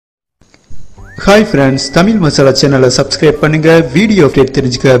Hi friends, Tamil Masala channel subscribe பண்ணுங்க video update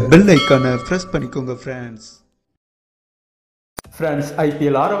தெரிஞ்சுக்க bell ஐகானை பிரஸ் பண்ணிக்கோங்க friends. Friends,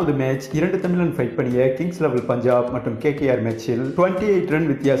 IPL ஆறாவது மேட்ச் இரண்டு தமிழன் ஃபைட் பண்ணிய கிங்ஸ் லெவல் பஞ்சாப் மற்றும் KKR மேட்சில் 28 ரன்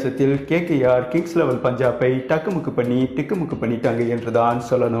வித்தியாசத்தில் KKR கிங்ஸ் லெவல் பஞ்சாபை டக்குமுக்கு பண்ணி டிக்குமுக்கு பண்ணிட்டாங்க என்றுதான்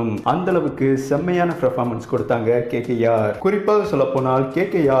சொல்லணும். அந்த அளவுக்கு செம்மையான பெர்ஃபார்மன்ஸ் கொடுத்தாங்க KKR. குறிப்பாக சொல்ல போனால்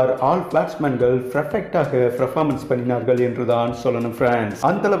KKR ஆல் பேட்ஸ்மேன்கள் பெர்ஃபெக்ட்டாக பெர்ஃபார்மன்ஸ் பண்ணினார்கள் என்றுதான் சொல்லணும் friends.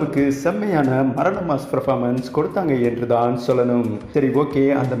 அந்த அளவுக்கு செம்மையான மரண மாஸ் பெர்ஃபார்மன்ஸ் கொடுத்தாங்க என்றுதான் சொல்லணும். சரி ஓகே,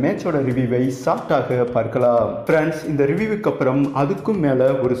 அந்த மேட்சோட ரிவ்யூவை ஷார்ட்டாக பார்க்கலாம். ஃப்ரெண்ட்ஸ், இந்த ரிவ்யூவுக்கு அப்புறம் அதுக்கும் மேல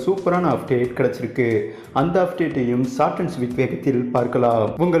ஒரு சூப்பரான அப்டேட் கிடைச்சிருக்கு. அந்த அப்டேட்டையும் ஷார்ட் அண்ட் ஸ்வீட் வேகத்தில் பார்க்கலாம்.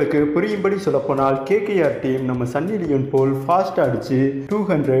 உங்களுக்கு புரியும்படி சொல்ல போனால் KKR டீம் நம்ம சன்னி லியோன் போல் ஃபாஸ்டா அடிச்சு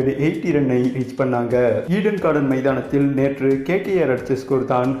 280 ரன்னை ரீச் பண்ணாங்க. ஈடன் கார்டன் மைதானத்தில் நேற்று KKR அடிச்ச ஸ்கோர்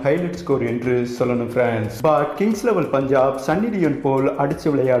தான் ஹைலைட் ஸ்கோர் என்று சொல்லணும் friends. But Kings level Punjab Sunny Leon போல் அடிச்சு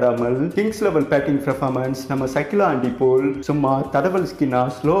விளையாடாமல் கிங்ஸ் லெவல் பேட்டிங் பெர்ஃபார்மன்ஸ் நம்ம சகிலா ஆண்டி போல் சும்மா தடவல் ஸ்கின்னா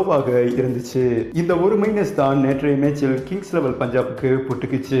ஸ்லோவாக இருந்துச்சு. இந்த ஒரு மைனஸ் தான் நேற்றைய மேட்சில் கிங்ஸ் லெவல் பஞ்சாபுக்கு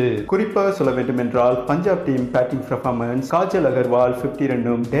புட்டுக்குச்சு. குறிப்பாக சொல்ல வேண்டும் என்றால் Punjab team batting performance Kajal Agarwal 50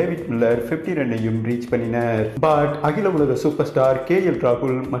 ரன்னும் David Miller 50 ரன்னையும் reach பண்ணினர். But அகில உலக சூப்பர் ஸ்டார் KL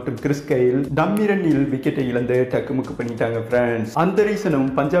ராகுல் மற்றும் கிறிஸ் கெயில் டம்மி ரன்னில் விக்கெட்டை இழந்து டக்குமுக்கு பண்ணிட்டாங்க ஃப்ரெண்ட்ஸ். அந்த ரீசனும்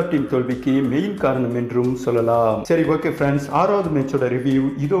பஞ்சாப் டீம் தோல்விக்கு மெயின் காரணம் என்றும் சொல்லலாம். சரி ஓகே ஃப்ரெண்ட்ஸ், ஆறாவது மேட்சோட ரிவ்யூ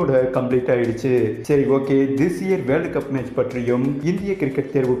இதோட கம்ப்ளீட் ஆயிடுச்சு. சரி okay, this year world cup match பற்றியும் இந்திய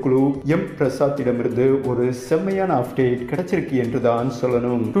கிரிக்கெட் தேர்வுக்குழு பிரசாத்திடமிருந்து ஒரு செம்மையான அப்டேட் கிடைச்சிருக்கு என்றுதான்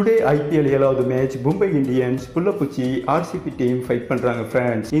சொல்லணும். டுடே IPL 7வது match Mumbai Indians புல்லப்புச்சி RCB team fight பண்றாங்க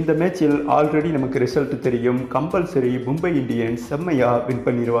ஃப்ரெண்ட்ஸ். இந்த மேட்சில் ஆல்ரெடி நமக்கு ரிசல்ட் தெரியும். கம்பல்சரி மும்பை இந்தியன்ஸ் செம்மையா வின்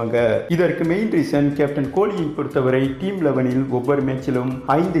பண்ணிடுவாங்க. இதற்கு மெயின் ரீசன் கேப்டன் கோலியை பொறுத்தவரை டீம் 11ல் ஒவ்வொரு மேட்சிலும்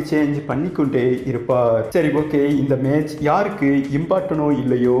 5 சேஞ்ச் பண்ணிக்கொண்டே இருப்பார். சரி ஓகே, இந்த மேட்ச் யாருக்கு இம்பார்ட்டனோ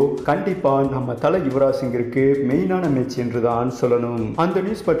இல்லையோ கண்டிப்பா நம்ம தல யுவராஜ் சிங்கிற்கு மெயினான மேட்ச் என்றுதான் சொல்லணும். அந்த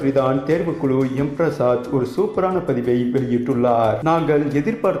நியூஸ் பற்றி தான் தேர்வுக்குழு பிரசாத் ஒரு சூப்பரான பதிவை வெளியிட்டுள்ளார். நாங்கள்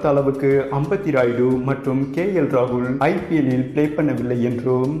எதிர்பார்த்த அளவுக்கு அம்பத்தி ராயுடு மற்றும் KL ராகுல் IPL-இல் பிளே பண்ணவில்லை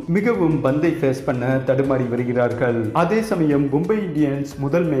என்றும் மிகவும் பந்தை ஃபேஸ் பண்ண தடுமாறி வருகிறார்கள். அதே சமயம் மும்பை இந்தியன்ஸ்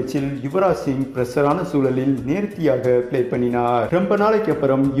முதல் மேட்சில் யுவராஜ் சிங் பிரஷரான சூழலில் நேர்த்தியாக பிளே பண்ணினார். ரொம்ப நாளைக்கு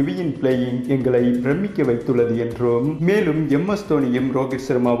அப்புறம் யுவியின் பிளேயிங் எங்களை பிரமிக்க வைத்துள்ளது என்றும் மேலும் MS தோனியும் Rohit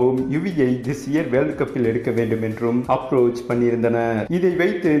சர்மாவும் யுவியை this year world கப்பில் எடுக்க வேண்டும் என்றும் அப்ரோச் பண்ணியிருந்தனர். இதை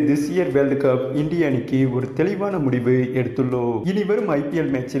வைத்து திஸ் இயர் வேர்ல்ட் கப் இந்திய அணிக்கு ஒரு தெளிவான முடிவு எடுத்துள்ளோம். இனி வரும் IPL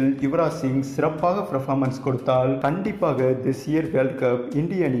மேட்சில் யுவராஜ் சிங் சிறப்பாக பெர்ஃபார்மன்ஸ் கொடுத்தால் கண்டிப்பாக திஸ் இயர் வேர்ல்ட் கப்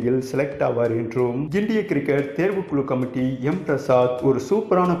இந்திய அணியில் செலக்ட் ஆவார் என்றும் இந்திய கிரிக்கெட் தேர்வுக்குழு கமிட்டி பிரசாத் ஒரு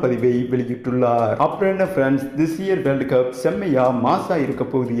சூப்பரான பதிவை வெளியிட்டுள்ளார். அப்புறம் என்ன friends, this year world cup செம்மையா மாசா இருக்க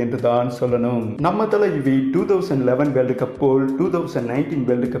போகுது என்றுதான் சொல்லணும். நம்ம தல யுவி 2011 வேர்ல்ட் கப் போல் 2019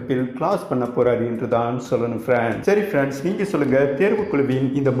 வேர்ல்ட் கப்பில் கிளாஸ் பண்ண போறாரு என்றுதான் சொல்லணும் ஃப்ரெண்ட்ஸ். சரி ஃப்ரெண்ட்ஸ், நீங்க சொல்லுங்க தேர்வுக்குழுவின்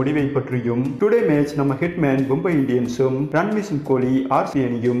இந்த முடிவை பற்றியும். டுடே மேட்ச் நம்ம ஹிட்மேன் மும்பை இந்தியன்ஸும் ரன்மிஷன் கோலி RCB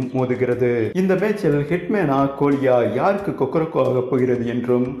அணியும் மோதுகிறது. இந்த மேட்சில் ஹிட்மேனா கோலியா யாருக்கு கொக்கரக்கோ ஆக போகிறது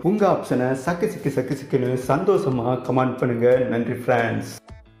என்றும் உங்க ஆப்ஷனை சக்கு சிக்குன்னு சந்தோஷமா கமெண்ட் பண்ணுங்க. நன்றி ஃப்ரெண்ட்ஸ்.